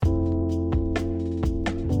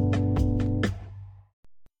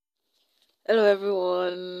Hello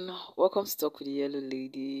everyone, welcome to Talk with the Yellow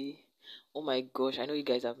Lady. Oh my gosh, I know you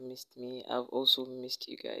guys have missed me. I've also missed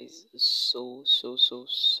you guys so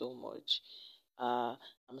much. Uh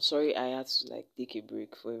I'm sorry I had to take a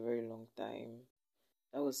break for a very long time.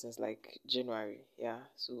 That was since January, yeah.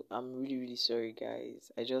 So I'm really sorry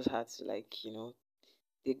guys. I just had to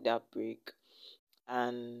take that break.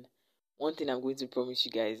 And one thing I'm going to promise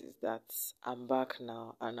you guys is that I'm back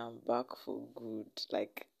now and I'm back for good.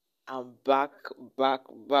 I'm back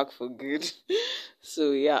for good.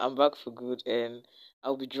 So yeah, I'm back for good and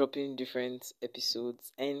I'll be dropping different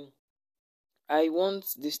episodes and I want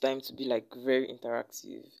this time to be very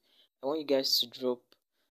interactive. I want you guys to drop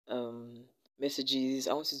um messages.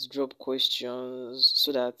 I want you to drop questions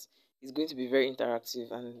so that it's going to be very interactive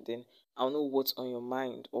and then I'll know what's on your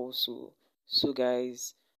mind also. So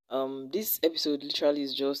guys, this episode literally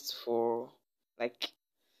is just for like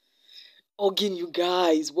hugging you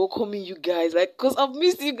guys, welcoming you guys, cause I've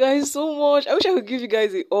missed you guys so much. I wish I could give you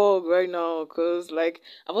guys a hug right now, cause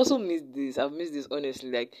I've also missed this. I've missed this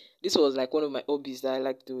honestly. This was one of my hobbies that I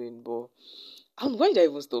like doing, but why did I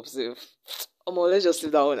even stop safe? Let's just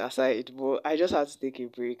leave that one aside. But I just had to take a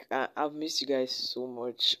break. I've missed you guys so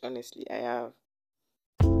much. Honestly, I have.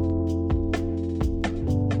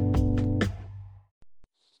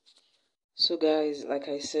 So guys, like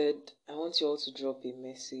I said, I want you all to drop a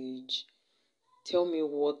message. Tell me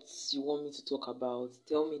what you want me to talk about.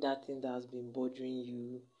 Tell me that thing that has been bothering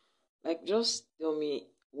you. Just tell me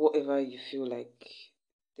whatever you feel like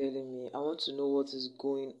telling me. I want to know what is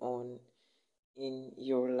going on in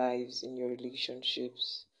your lives, in your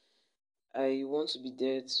relationships. I want to be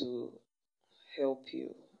there to help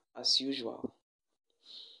you as usual.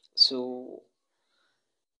 So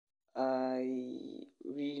I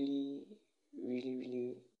really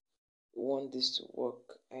want this to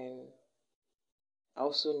work, and I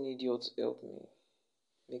also need you all to help me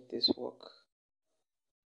make this work.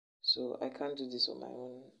 So I can't do this on my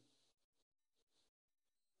own.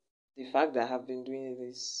 The fact that I have been doing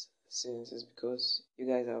this since is because you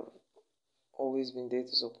guys have always been there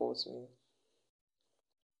to support me,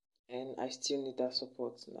 and I still need that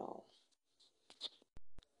support now.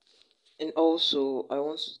 And also, I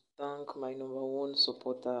want to thank my number one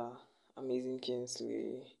supporter, Amazing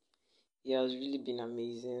Kingsley. He has really been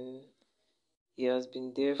amazing. He has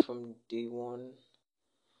been there from day one,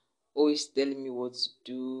 always telling me what to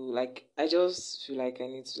do. I just feel like I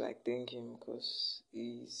need to thank him because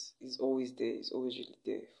he's always there. He's always really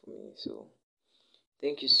there for me. So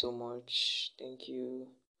thank you so much. Thank you.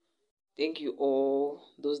 Thank you all.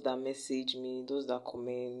 Those that message me, those that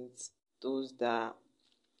comment, those that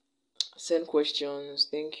send questions.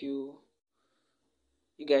 Thank you.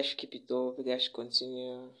 You guys should keep it up. You guys should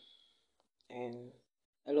continue. And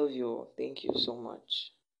I love you all. Thank you so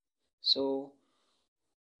much. So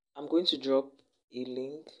I'm going to drop a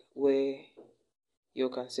link where you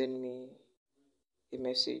can send me a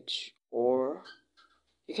message or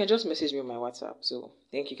you can just message me on my WhatsApp. So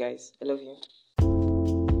thank you guys. I love you.